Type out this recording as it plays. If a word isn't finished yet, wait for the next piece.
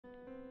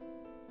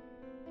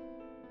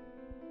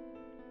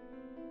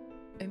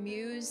A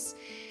muse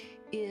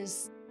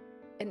is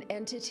an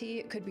entity,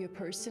 it could be a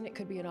person, it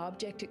could be an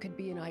object, it could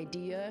be an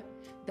idea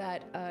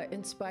that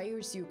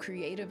inspires you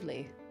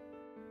creatively.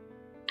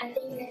 I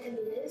think that a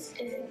muse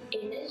is an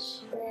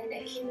image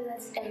that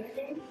accumulates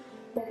everything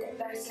that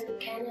the person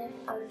cannot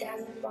or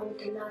doesn't want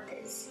to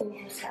notice in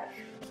himself.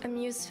 A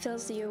muse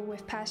fills you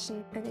with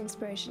passion and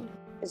inspiration.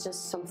 It's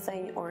just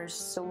something or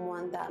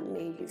someone that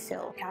made you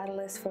feel.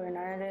 Catalyst for an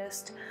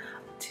artist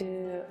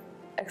to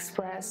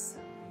express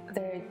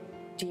their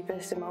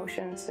deepest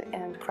emotions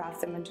and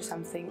craft them into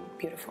something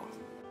beautiful.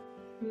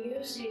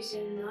 Muse is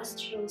a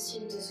natural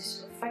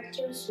synthesis of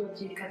factors,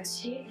 what you can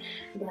see,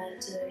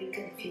 but you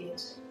can feel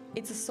it.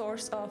 It's a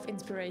source of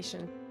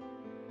inspiration.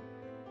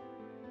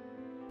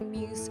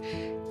 Muse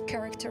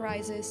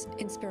characterizes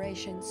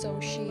inspiration, so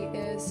she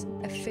is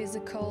a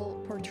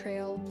physical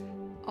portrayal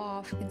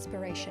of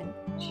inspiration.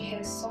 She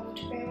has soft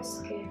pale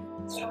skin,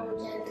 strong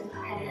gentle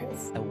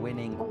hands, a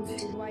winning,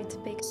 confident white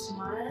big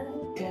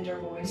smile, tender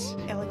voice,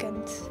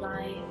 elegant,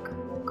 flying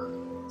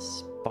look.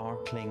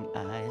 sparkling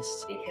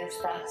eyes. Because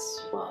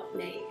that's what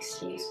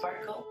makes you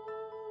sparkle.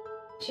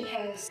 She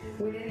has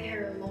within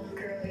her long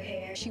curly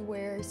hair. she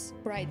wears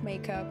bright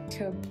makeup.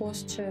 her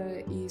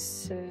posture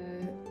is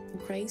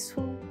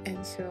graceful and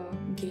her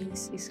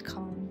gaze is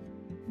calm.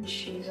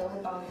 She's all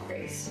about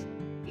grace.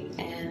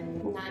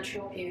 And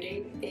natural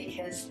beauty,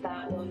 because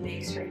that what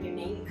makes her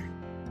unique.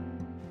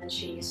 And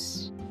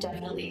she's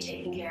definitely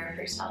taking care of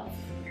herself,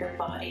 her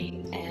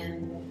body,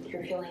 and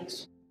her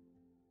feelings.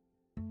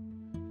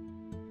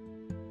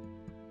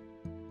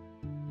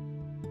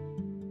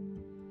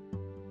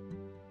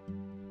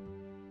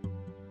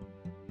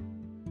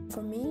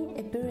 For me,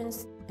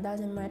 appearance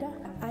doesn't matter.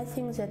 I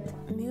think that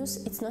Muse,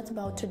 it's not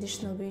about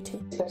traditional beauty.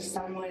 There's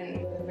someone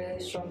with a really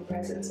strong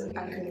presence and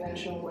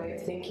unconventional way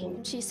of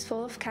thinking. She's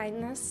full of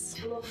kindness,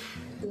 Full of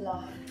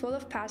love. full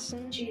of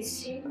passion. She's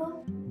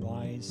simple,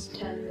 Wise,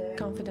 tender,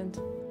 Confident.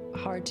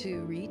 Hard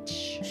to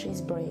reach.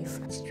 She's brave.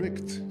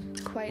 Strict.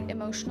 Quite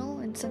emotional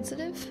and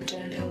sensitive.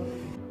 gentle.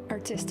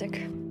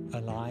 Artistic.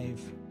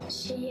 alive.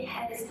 She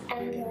has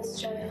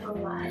endless joy for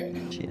life.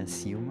 She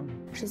has humor.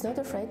 She's not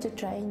afraid to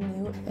try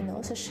new, and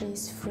also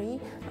she's free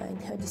in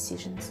her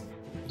decisions.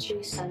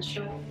 She's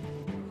sensual.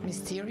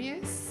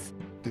 Mysterious.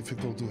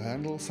 Difficult to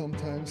handle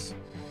sometimes.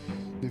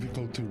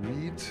 Difficult to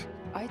read.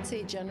 I'd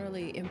say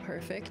generally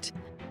imperfect.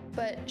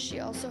 But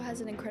she also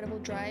has an incredible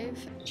drive.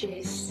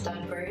 She's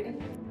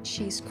stubborn.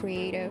 She's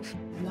creative,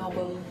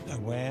 Noble,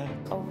 Aware.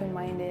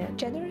 open-minded,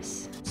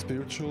 generous,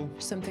 Spiritual.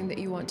 Something that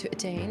you want to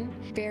attain.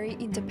 very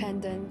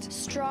independent,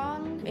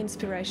 strong,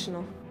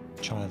 Inspirational.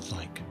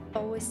 Childlike.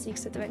 always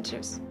seeks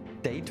adventures.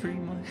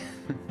 Daydreamer.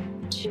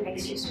 She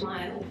makes you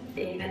smile,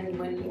 even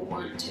when you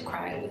want to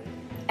cry with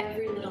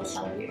every little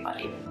cell of your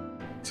body.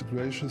 It's a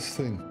gracious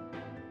thing,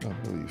 I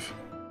believe.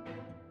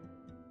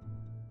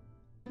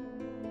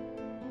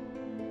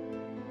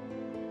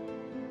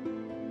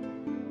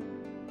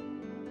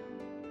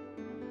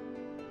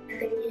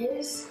 The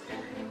muse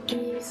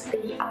gives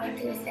the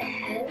artist a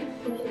hand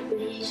with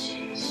which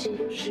she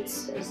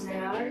uses the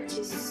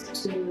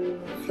artist to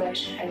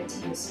flesh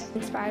ideas.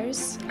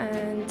 Inspires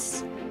and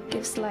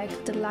gives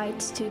like the light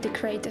to the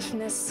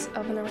creativeness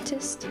of an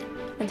artist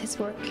and his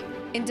work.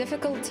 In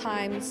difficult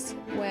times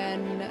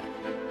when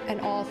an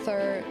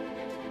author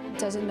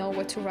doesn't know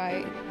what to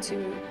write,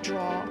 to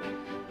draw,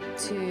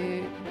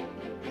 to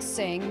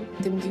sing,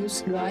 the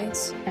muse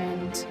guides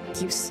and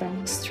gives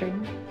some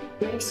strength.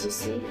 Makes you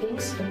see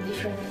things from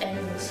different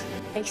angles.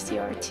 makes the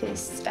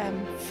artist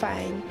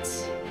find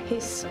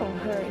his or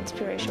her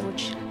inspiration,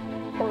 which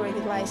already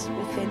lies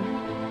within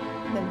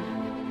them.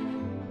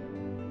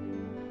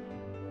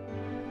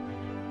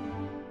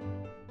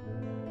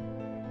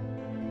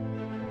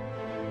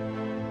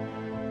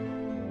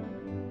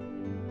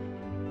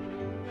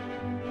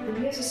 The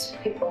muse is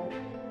people.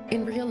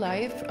 In real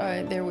life,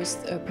 there was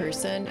a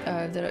person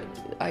that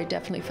I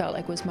definitely felt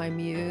like was my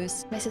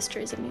muse. My sister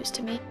is a muse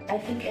to me. I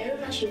think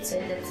everyone should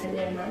say that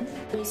their mom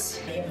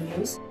is a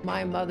muse.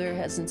 My mother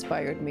has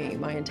inspired me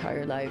my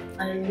entire life.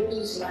 My muse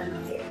is my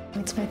mother.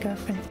 It's my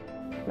girlfriend.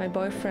 My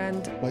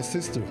boyfriend. My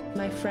sister.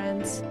 My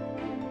friends.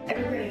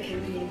 Everybody can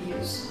be a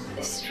muse.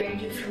 A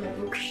stranger from a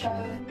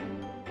bookshop.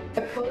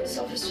 A police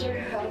officer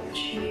helped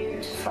you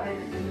to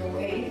find your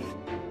way.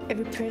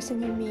 Every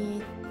person you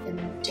meet.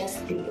 And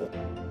just people.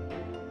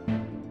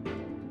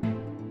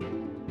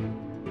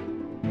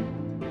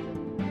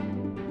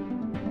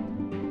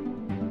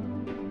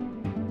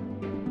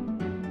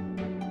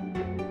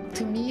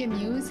 To me, a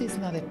muse is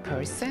not a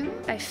person.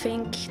 I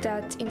think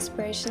that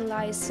inspiration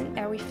lies in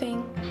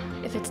everything,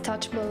 if it's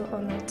touchable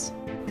or not.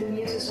 The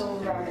muse is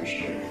all around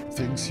you.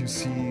 Things you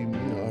see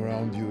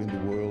around you in the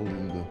world,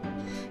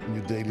 in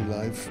your daily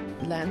life.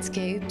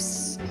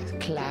 Landscapes,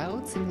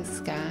 clouds in the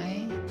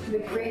sky, The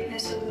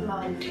greatness of the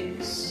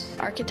mountains.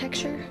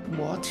 Architecture,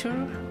 water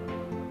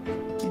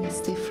in its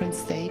different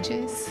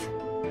stages.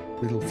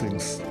 Little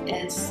things.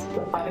 It's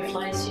the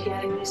butterflies you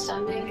get in your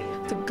stomach.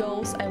 The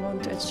goals I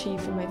want to achieve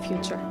in my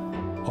future.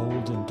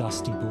 Old and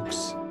dusty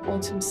books.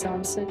 autumn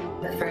sunset.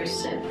 The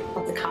first sip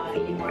of the coffee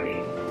in the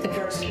morning. The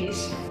first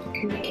kiss.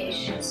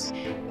 Communications.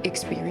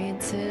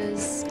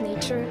 Experiences,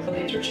 nature,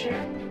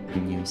 Literature.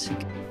 Music.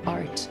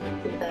 Art.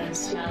 The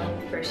smell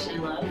of the person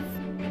I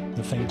love.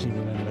 The faintly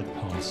remembered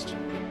past.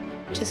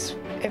 just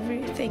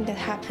everything that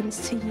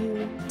happens to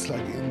you. It's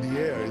like in the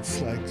air,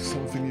 it's like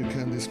something you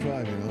can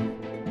describe, you know?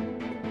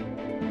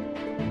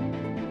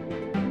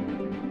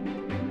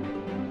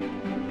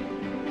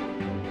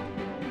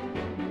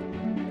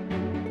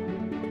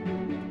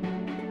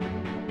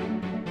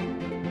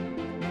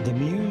 The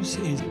Muse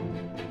is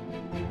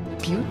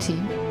Beauty.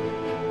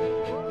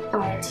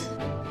 Art.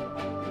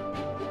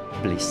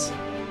 bliss.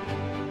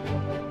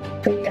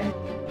 Freedom.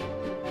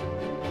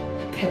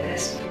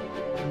 Purpose.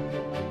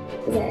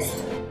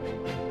 Zest.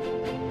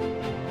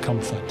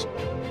 Comfort.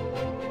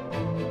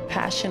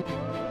 Passion,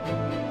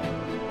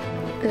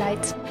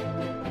 light,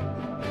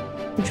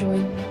 Joy.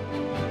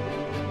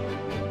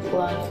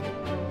 Love.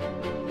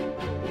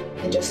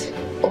 And just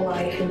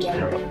life in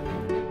general.